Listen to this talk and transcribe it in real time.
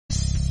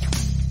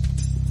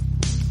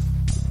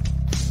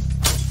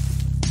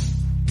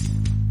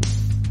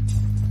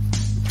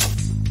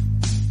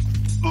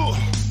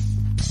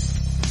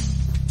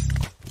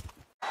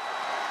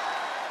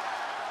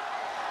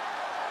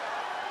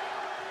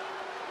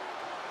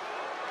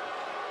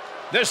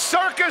The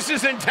circus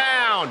is in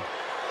town.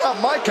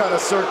 Not my kind of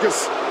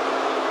circus.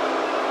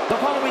 The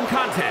following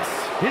contest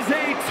is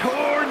a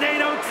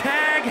tornado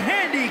tag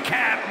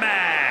handicap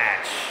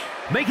match.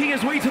 Making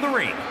his way to the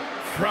ring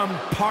from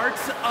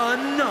parts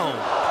unknown,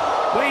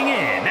 weighing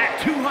in at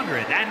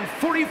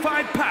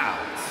 245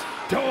 pounds,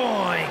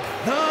 Doink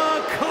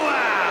the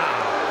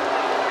Clown.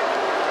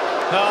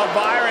 Oh,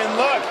 Byron,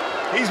 look.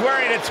 He's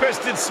wearing a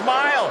twisted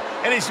smile,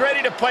 and he's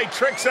ready to play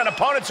tricks on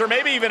opponents or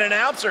maybe even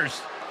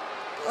announcers.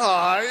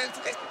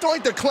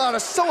 Doink the Clown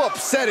is so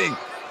upsetting.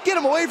 Get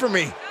him away from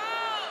me.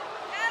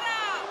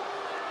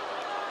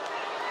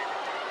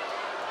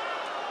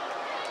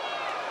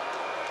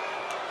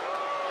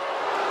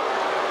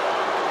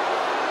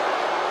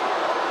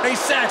 Hey,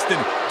 Saxton,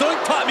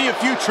 Doink taught me a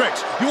few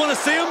tricks. You want to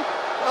see them?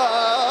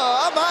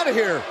 I'm out of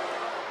here.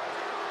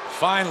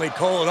 Finally,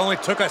 Cole, it only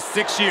took us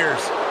 6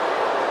 years.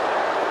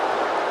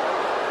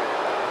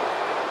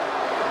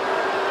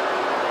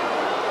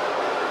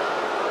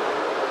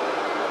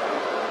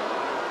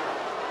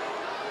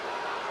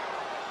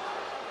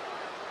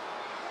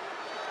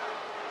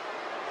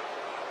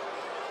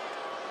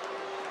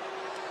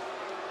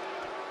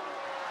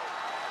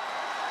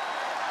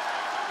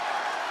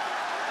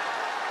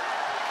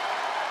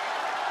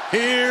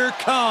 Here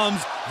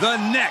comes the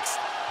next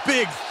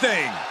big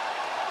thing.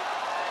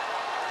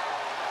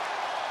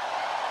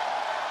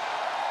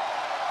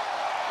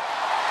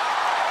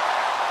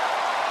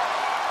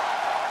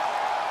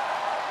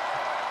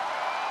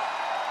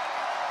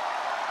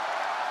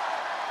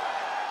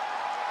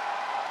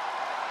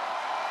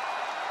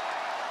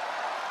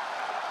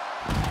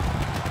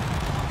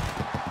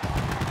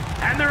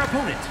 And their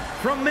opponent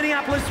from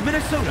Minneapolis,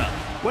 Minnesota,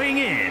 weighing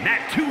in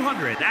at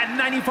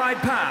 295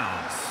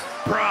 pounds,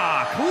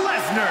 Brock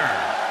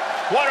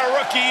Lesnar. What a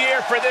rookie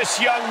year for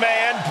this young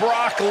man,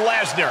 Brock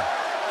Lesnar.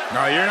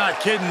 No, you're not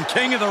kidding.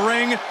 King of the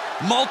ring,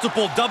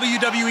 multiple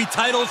WWE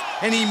titles,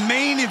 and he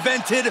main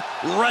evented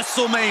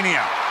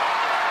WrestleMania.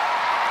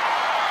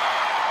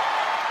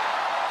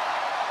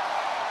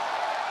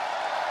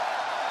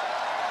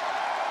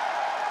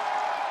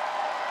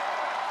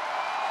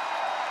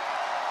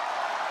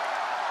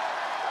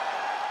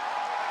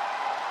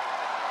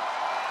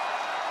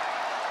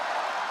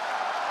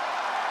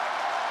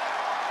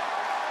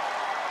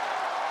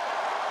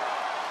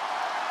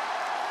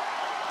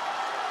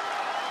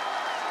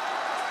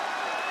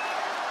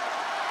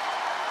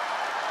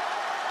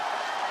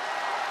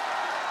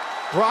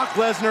 Brock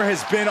Lesnar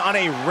has been on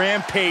a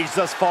rampage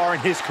thus far in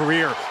his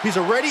career. He's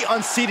already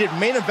unseated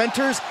main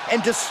eventers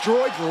and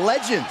destroyed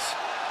legends.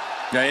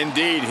 Yeah,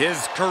 indeed,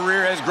 his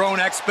career has grown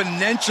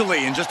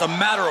exponentially in just a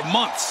matter of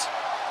months.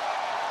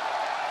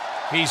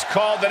 He's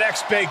called the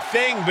next big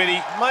thing, but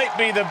he might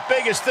be the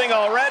biggest thing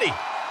already.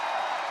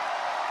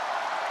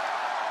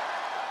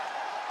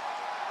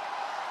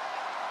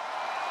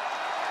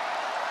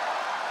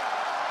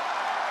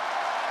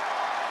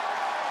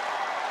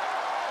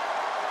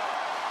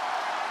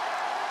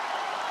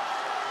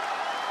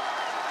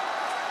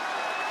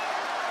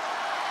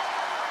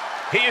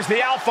 He is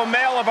the alpha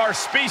male of our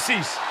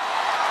species.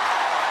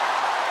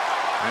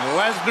 And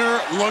Lesnar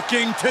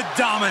looking to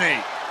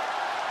dominate.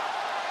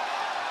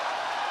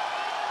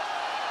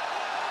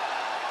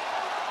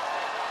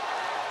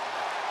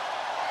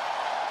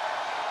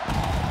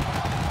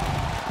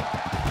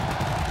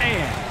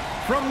 And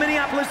from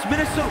Minneapolis,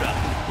 Minnesota,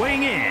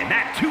 weighing in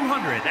at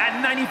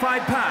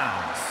 295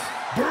 pounds,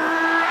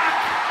 Brock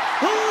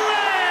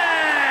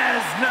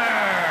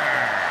Lesnar.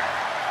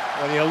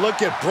 When you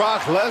look at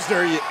Brock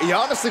Lesnar, you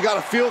honestly got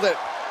to feel that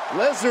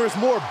Lesnar is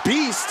more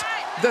beast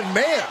than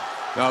man.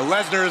 Now,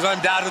 Lesnar is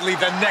undoubtedly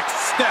the next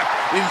step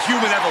in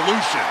human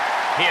evolution.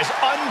 He has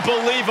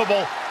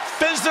unbelievable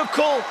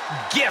physical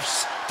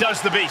gifts,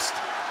 does the beast.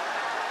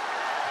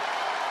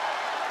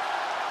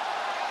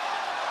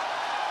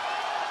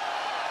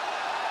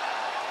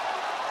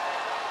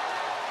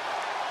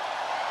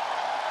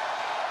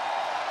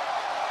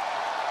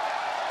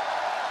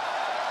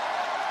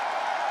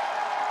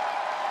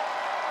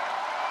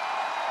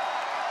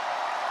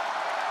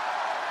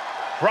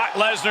 Brock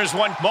Lesnar's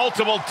won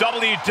multiple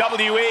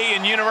WWE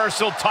and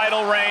Universal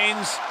title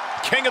reigns,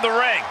 King of the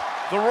Ring,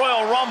 the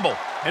Royal Rumble,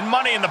 and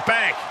Money in the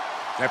Bank.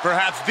 And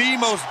perhaps the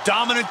most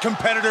dominant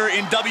competitor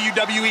in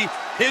WWE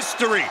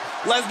history.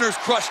 Lesnar's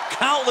crushed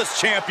countless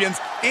champions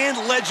and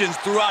legends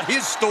throughout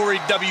his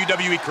storied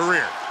WWE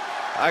career.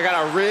 I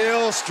got a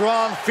real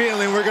strong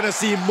feeling we're going to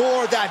see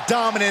more of that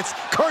dominance,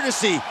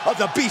 courtesy of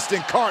the Beast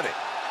Incarnate.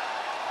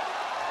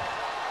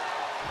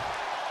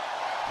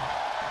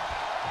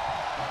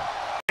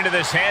 Into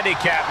this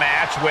handicap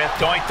match with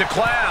Doink the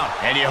Clown.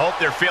 And you hope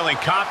they're feeling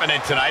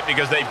confident tonight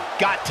because they've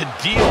got to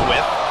deal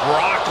with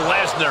Brock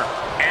Lesnar.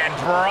 And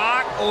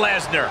Brock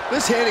Lesnar.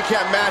 This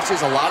handicap match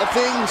is a lot of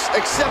things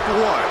except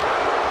one,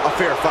 a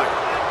fair fight.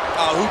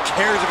 Who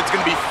cares if it's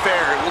going to be fair?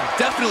 It will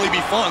definitely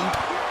be fun.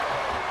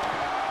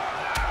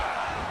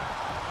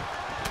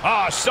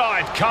 Oh,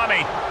 saw it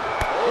coming.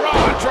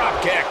 Raw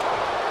drop kick.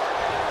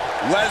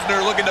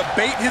 Lesnar looking to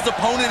bait his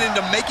opponent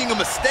into making a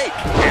mistake.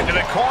 Into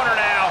the corner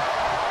now.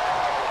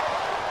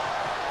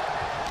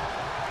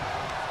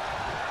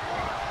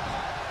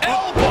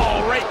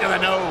 to the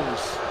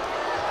nose.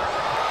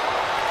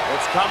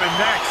 What's coming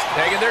next?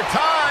 Taking their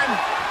time.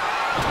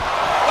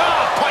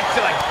 Oh, punch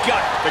to the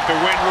gut. Took the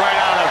wind right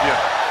out of you.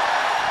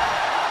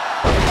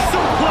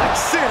 Suplex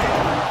City.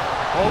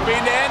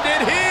 Hoping to end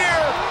it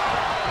here.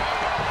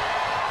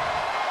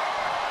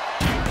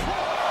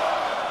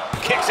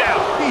 Kicks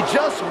out. He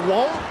just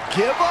won't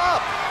give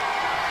up.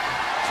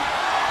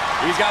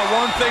 He's got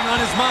one thing on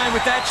his mind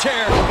with that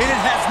chair, and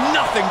it has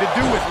nothing to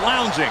do with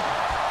lounging.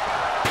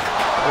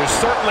 There's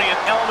certainly an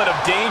element of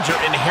danger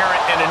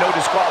inherent in a no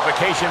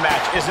disqualification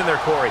match, isn't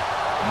there, Corey?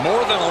 More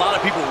than a lot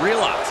of people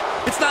realize.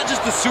 It's not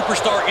just the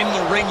superstar in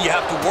the ring you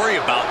have to worry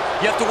about.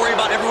 You have to worry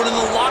about everyone in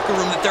the locker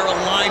room that they're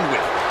aligned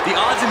with. The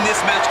odds in this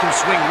match can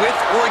swing with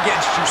or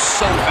against you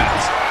so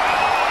fast.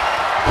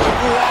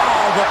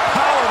 Wow, the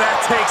power that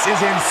takes is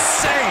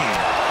insane.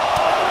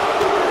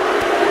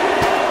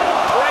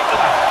 Right to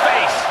the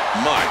face.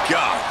 My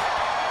God.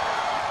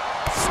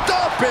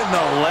 Stop in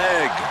the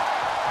leg.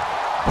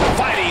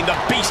 Fighting the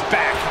beast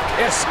back.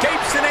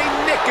 Escapes in a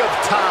nick of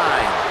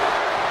time.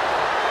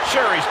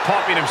 Sure, he's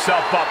pumping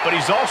himself up, but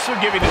he's also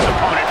giving his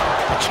opponent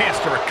a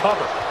chance to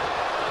recover.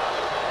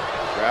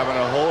 Grabbing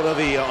a hold of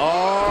the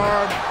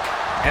arm.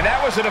 And that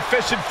was an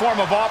efficient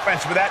form of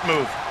offense with that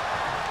move.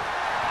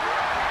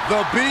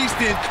 The Beast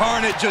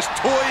incarnate just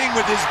toying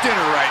with his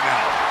dinner right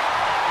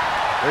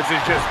now. This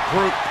is just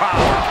brute power.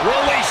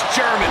 Release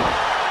German.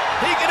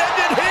 He can end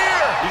it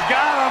here. He's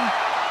got him.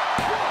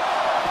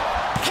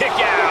 Kick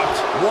out.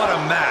 What a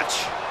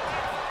match.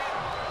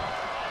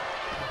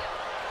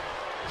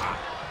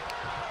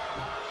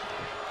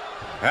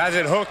 Has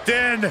it hooked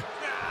in.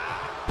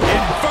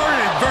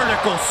 Inverted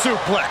vertical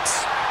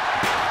suplex.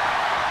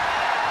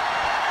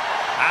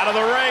 Out of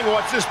the ring.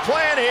 What's his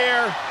plan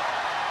here?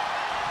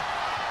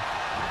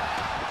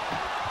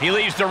 He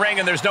leaves the ring,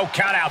 and there's no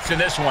countouts in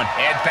this one.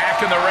 And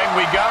back in the ring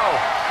we go.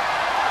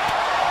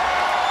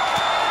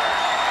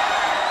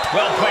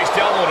 Well-placed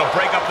elbow to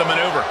break up the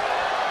maneuver.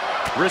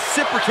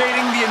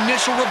 Reciprocating the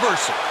initial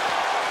reversal.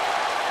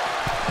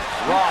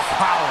 Raw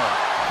power.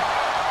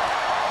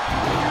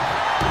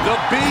 The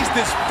Beast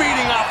is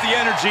feeding off the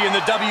energy in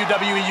the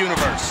WWE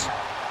Universe.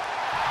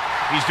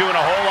 He's doing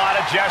a whole lot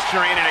of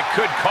gesturing, and it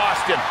could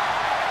cost him.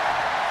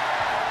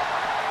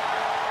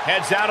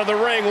 Heads out of the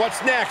ring.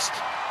 What's next?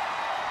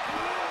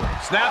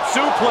 Snap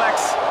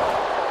suplex.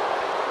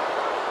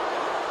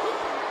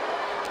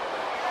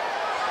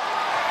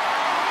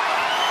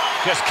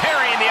 Just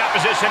carrying the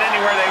opposition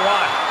anywhere they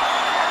want.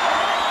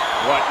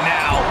 What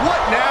now?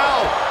 What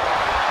now?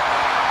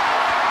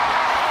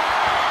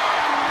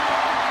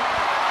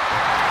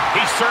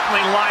 He's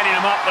certainly lining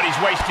him up, but he's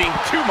wasting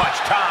too much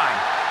time.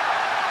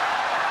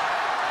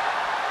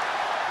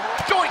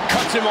 Doink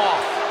cuts him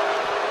off.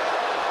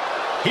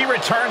 He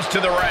returns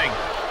to the ring.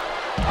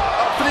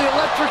 Up for the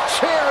electric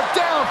chair,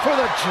 down for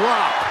the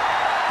drop.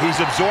 He's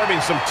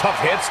absorbing some tough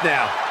hits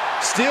now.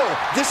 Still,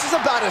 this is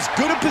about as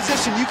good a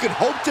position you can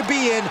hope to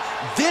be in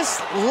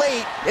this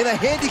late in a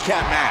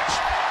handicap match.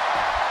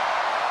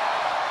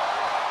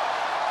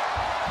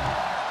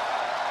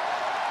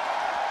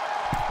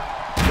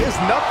 Is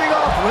nothing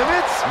off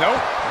limits?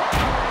 Nope.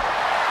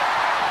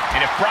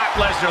 And if Brock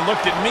Lesnar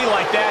looked at me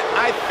like that,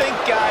 I think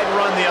I'd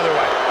run the other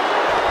way.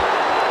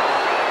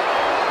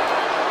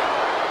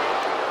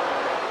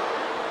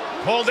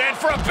 Pulled in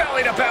for a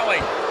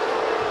belly-to-belly.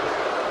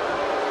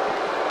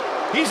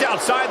 He's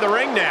outside the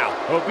ring now.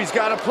 Hope he's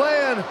got a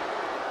plan.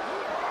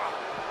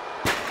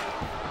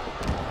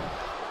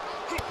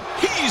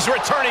 He's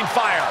returning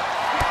fire.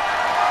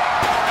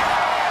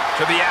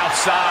 To the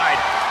outside.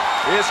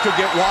 This could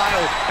get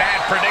wild.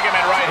 Bad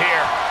predicament right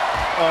here.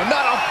 Oh,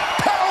 not a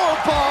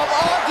powerbomb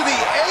onto the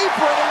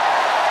apron.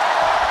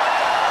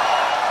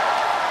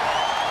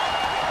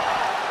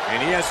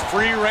 And he has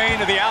free reign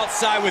to the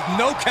outside with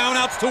no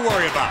countouts to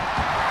worry about.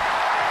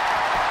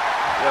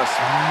 Just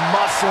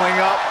muscling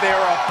up their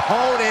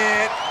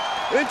opponent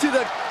into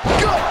the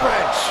gut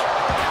wrench.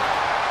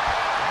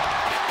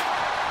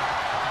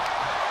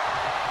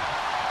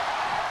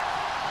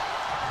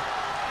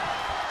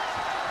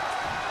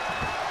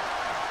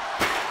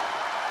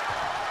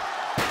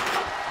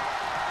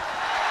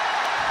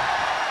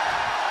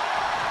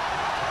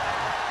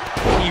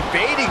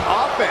 Evading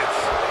offense.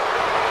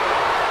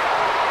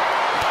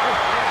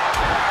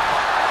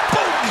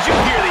 Boom! Did you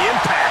hear the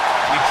impact?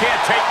 You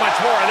can't take much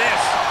more of this.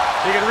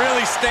 He can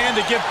really stand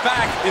to give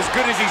back as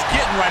good as he's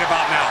getting right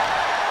about now.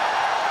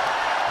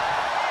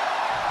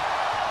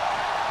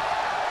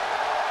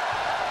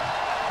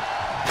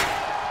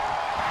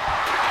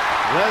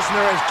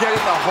 Lesnar is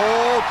getting the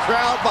whole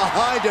crowd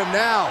behind him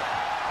now.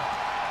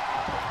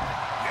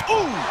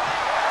 Ooh!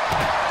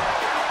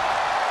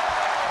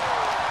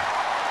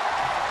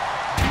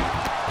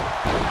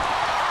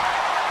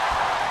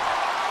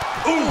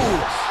 Ooh!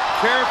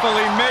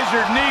 Carefully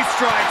measured knee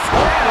strikes.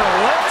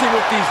 Relenting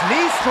with these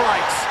knee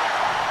strikes.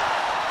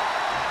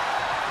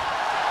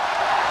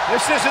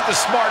 This isn't the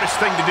smartest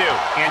thing to do,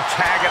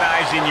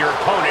 antagonizing your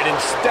opponent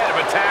instead of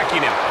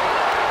attacking him.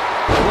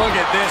 Look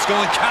at this,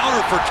 going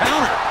counter for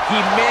counter. He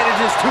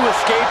manages to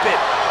escape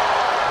it.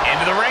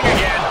 Into the ring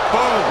again.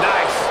 Boom.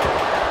 Nice.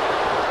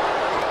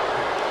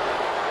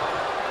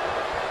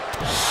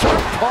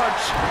 Sharp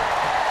punch.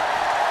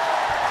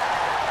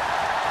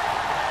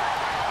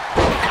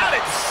 Got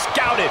it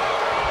scouted.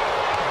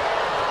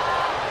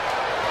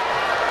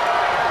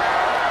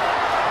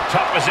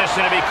 Tough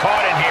position to be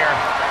caught in here.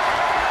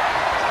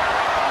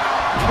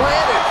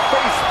 Planted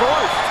face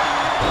first.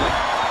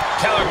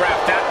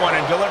 Telegraphed that one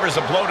and delivers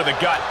a blow to the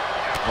gut.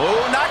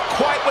 Oh, not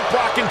quite what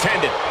Brock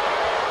intended.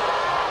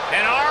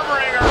 An arm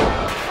wringer.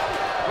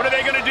 What are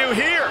they going to do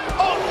here?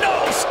 Oh,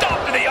 no!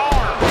 Stop to the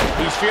arm.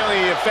 He's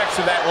feeling the effects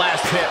of that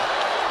last hit.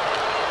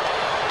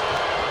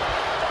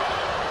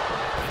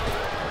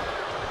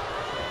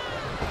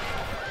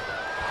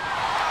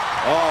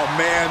 Oh,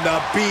 man,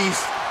 the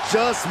beast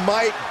just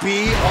might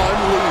be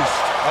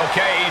unleashed.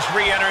 Okay, he's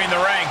re-entering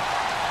the ring.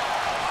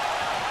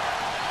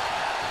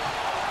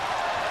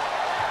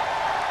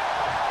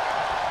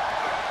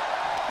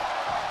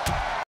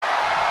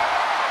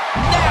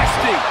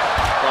 Nasty!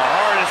 The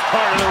hardest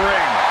part of the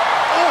ring.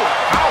 Oh,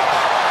 ouch.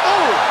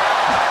 Oh.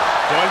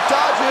 Doink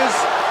dodges.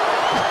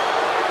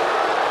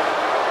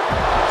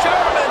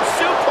 German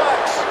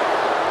suplex.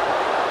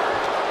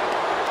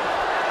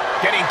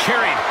 Getting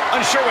carried.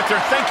 Unsure what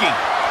they're thinking.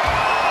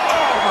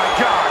 Oh, my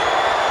God.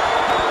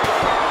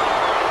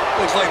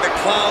 Looks like the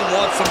clown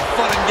wants some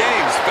fun and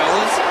games,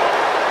 fellas.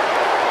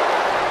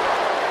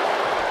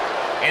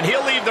 And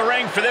he'll leave the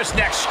ring for this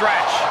next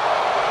stretch.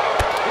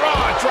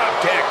 Raw drop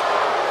kick.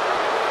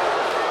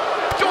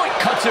 Doink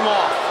cuts him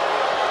off.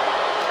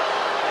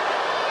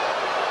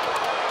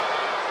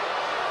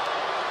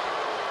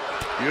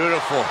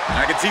 Beautiful.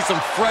 I can see some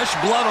fresh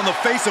blood on the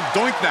face of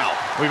Doink now.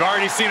 We've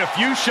already seen a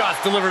few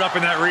shots delivered up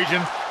in that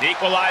region. The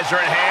equalizer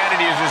in hand, and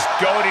he is just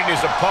goading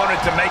his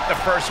opponent to make the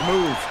first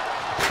move.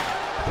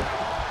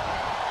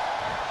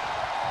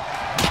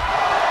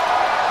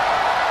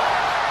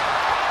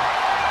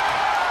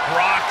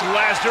 Brock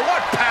Lesnar,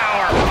 what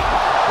power!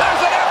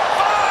 There's an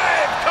F5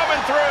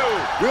 coming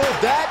through! Will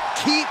that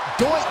keep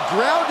Doink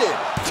grounded?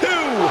 2!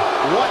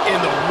 What in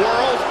the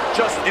world?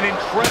 Just an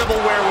incredible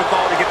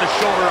wherewithal to get the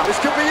shoulder up. This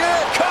could be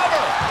it.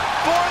 Cover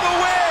for the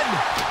win!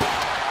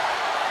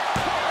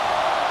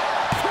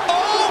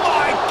 Oh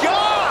my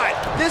God!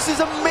 This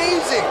is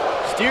amazing.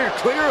 Steered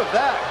clear of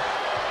that.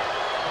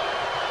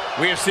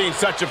 We have seen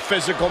such a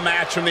physical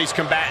match from these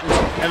combatants,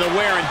 and the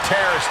wear and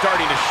tear is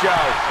starting to show.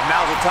 And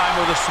now's the time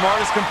where the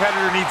smartest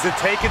competitor needs to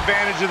take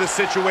advantage of the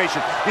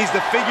situation. Needs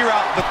to figure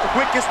out the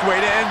quickest way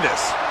to end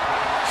this.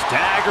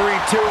 Staggering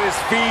to his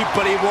feet,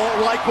 but he won't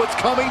like what's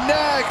coming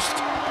next.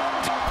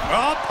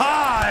 Up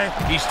high.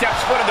 He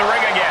steps foot in the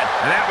ring again,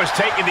 and that was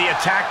taking the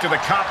attack to the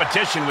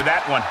competition with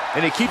that one.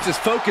 And he keeps his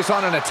focus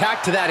on an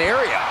attack to that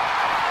area.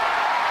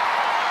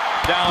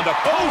 Down to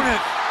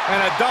opponent,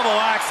 and a double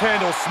axe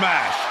handle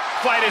smash.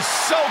 Fight is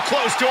so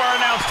close to our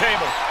announce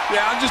table.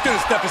 Yeah, I'm just going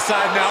to step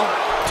aside now.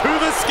 To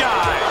the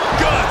sky.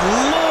 Good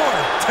Lord,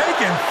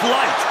 taking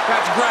flight.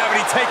 That's gravity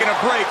taking a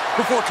break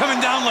before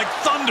coming down like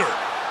thunder.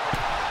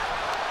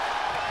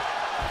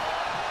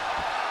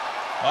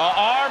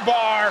 Arm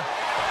bar.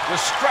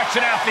 Just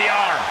stretching out the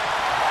arm.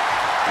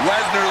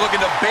 Lesnar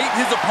looking to bait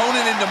his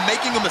opponent into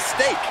making a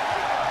mistake.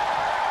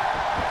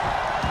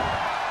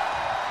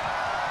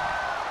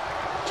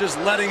 Just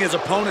letting his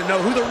opponent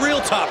know who the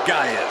real top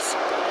guy is.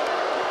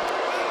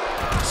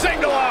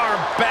 Single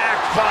arm, back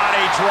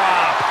body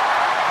drop.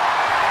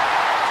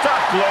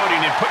 Stop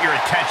gloating and put your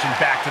attention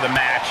back to the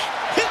match.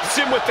 Hits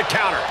him with the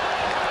counter.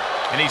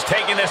 And he's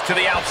taking this to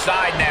the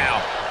outside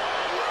now.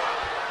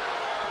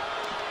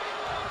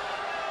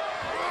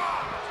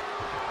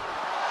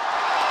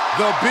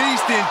 The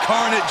Beast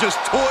incarnate just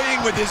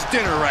toying with his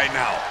dinner right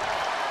now.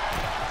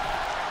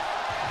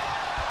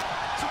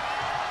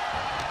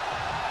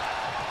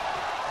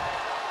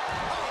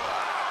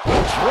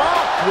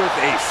 Dropped with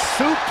a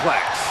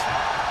suplex.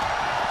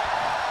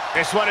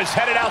 This one is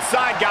headed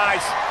outside,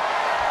 guys.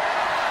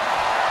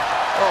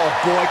 Oh,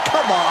 boy,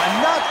 come on,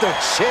 not the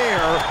chair.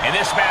 And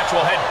this match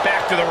will head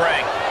back to the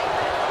ring.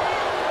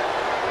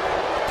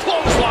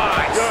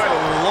 Clotheslines. Good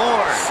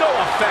Lord. So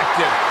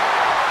effective.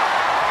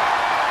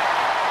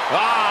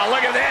 Ah,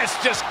 look at this,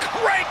 just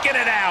cranking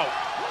it out.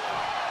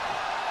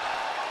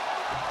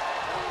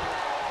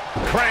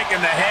 Cranking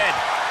the head.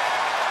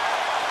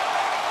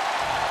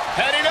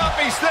 Heading up,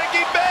 he's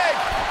thinking big.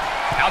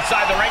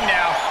 Outside the ring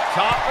now.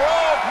 Top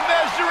rope,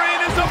 measuring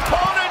his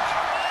opponent.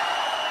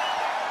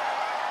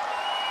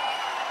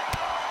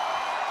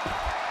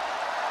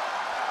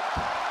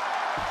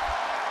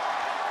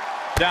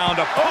 Down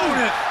to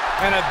opponent,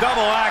 and a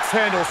double axe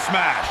handle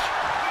smash.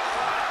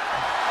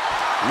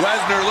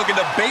 Lesnar looking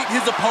to bait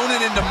his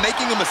opponent into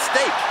making a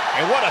mistake.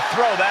 And what a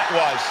throw that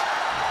was.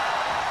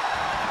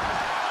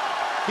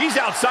 He's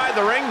outside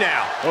the ring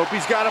now. Hope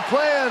he's got a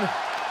plan.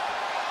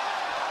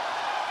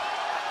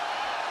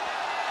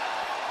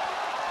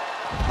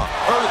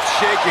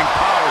 Earth-shaking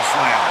power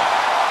slam.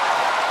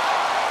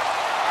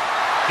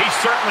 He's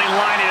certainly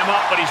lining him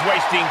up, but he's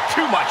wasting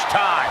too much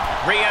time.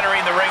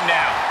 Re-entering the ring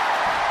now.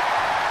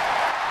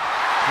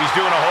 He's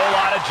doing a whole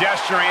lot of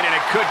gesturing, and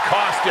it could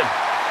cost him.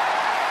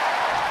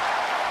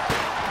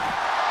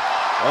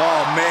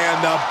 Oh,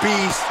 man, the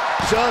beast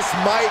just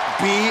might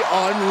be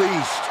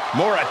unleashed.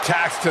 More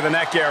attacks to the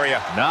neck area.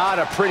 Not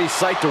a pretty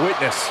sight to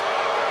witness.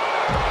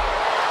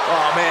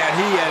 Oh, man,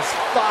 he is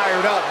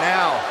fired up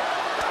now.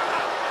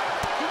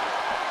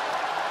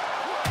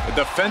 The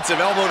defensive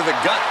elbow to the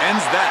gut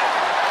ends that.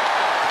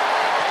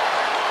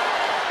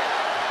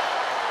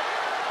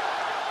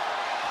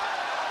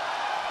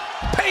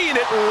 Paying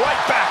it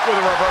right back with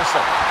a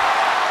reversal.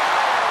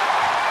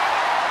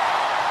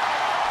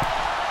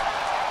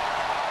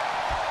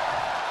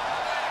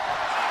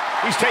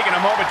 He's taking a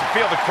moment to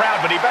feel the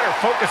crowd, but he better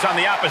focus on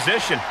the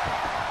opposition.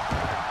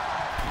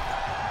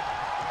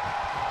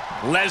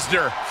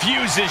 Lesnar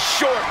fuses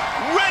short,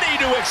 ready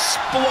to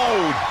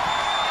explode.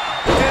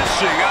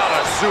 Dishing out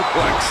a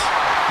suplex.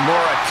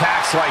 More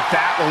attacks like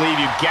that will leave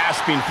you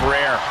gasping for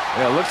air.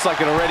 Yeah, it looks like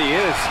it already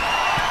is.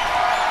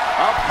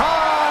 Up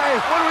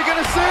high! What are we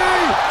gonna see?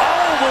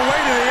 All the way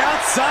to the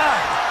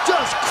outside.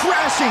 Just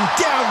crashing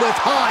down with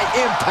high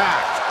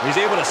impact. He's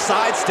able to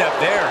sidestep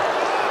there.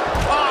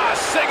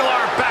 Single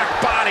arm back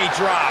body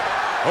drop.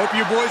 Hope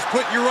you boys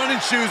put your running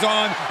shoes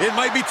on. It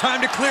might be time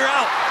to clear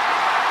out.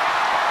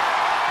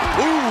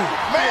 Ooh,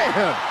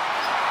 man!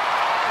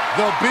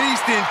 The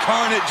Beast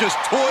incarnate just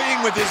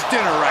toying with his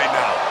dinner right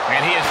now.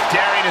 And he is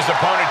daring his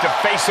opponent to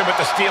face him with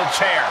the steel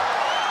chair.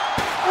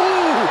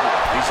 Ooh!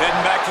 He's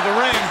heading back to the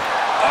ring.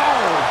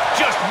 Oh,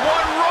 just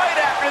one right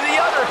after the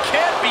other.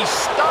 Can't be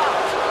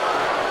stopped.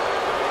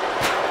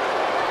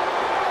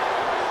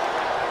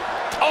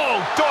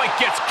 Oh, doink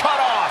gets cut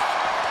off.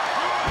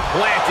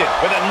 Planted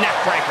with a neck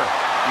breaker.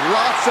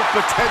 Lots of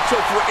potential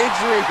for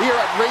injury here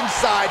at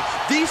ringside.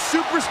 These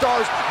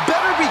superstars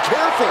better be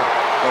careful.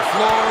 The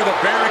floor, the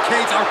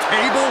barricades, our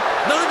table,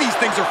 none of these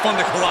things are fun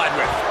to collide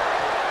with.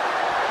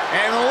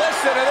 And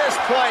listen to this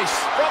place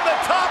from the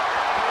top.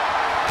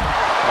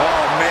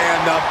 Oh, man,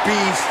 the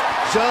beast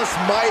just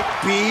might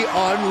be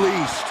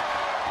unleashed.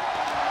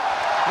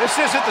 This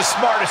isn't the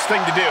smartest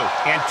thing to do,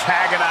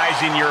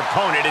 antagonizing your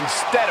opponent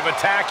instead of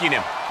attacking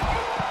him.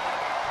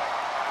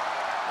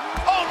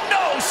 Oh,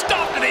 no!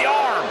 Stop to the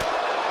arm!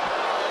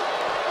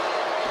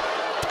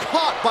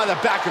 Caught by the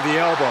back of the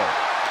elbow.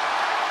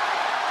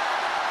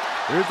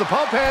 Here's the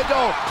pump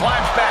handle.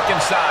 Climbs back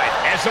inside,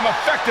 and some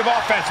effective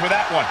offense with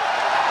that one.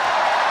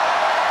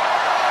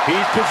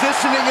 He's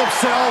positioning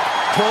himself,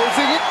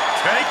 closing it.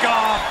 Take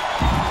off.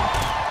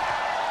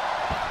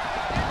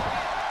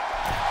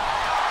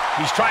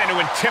 He's trying to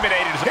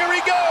intimidate it. Here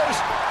he goes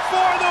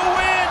for the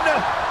win!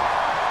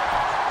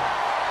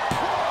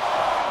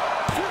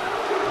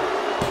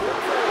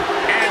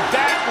 And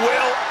that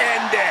will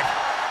end it.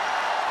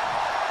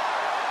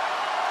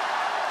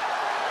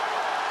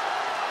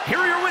 Here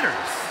are your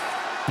winners,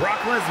 Brock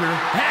Lesnar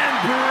and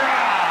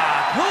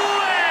Brock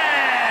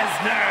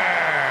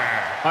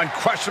Lesnar.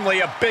 Unquestionably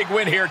a big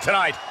win here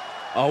tonight.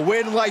 A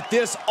win like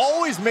this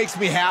always makes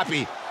me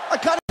happy. I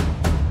kind of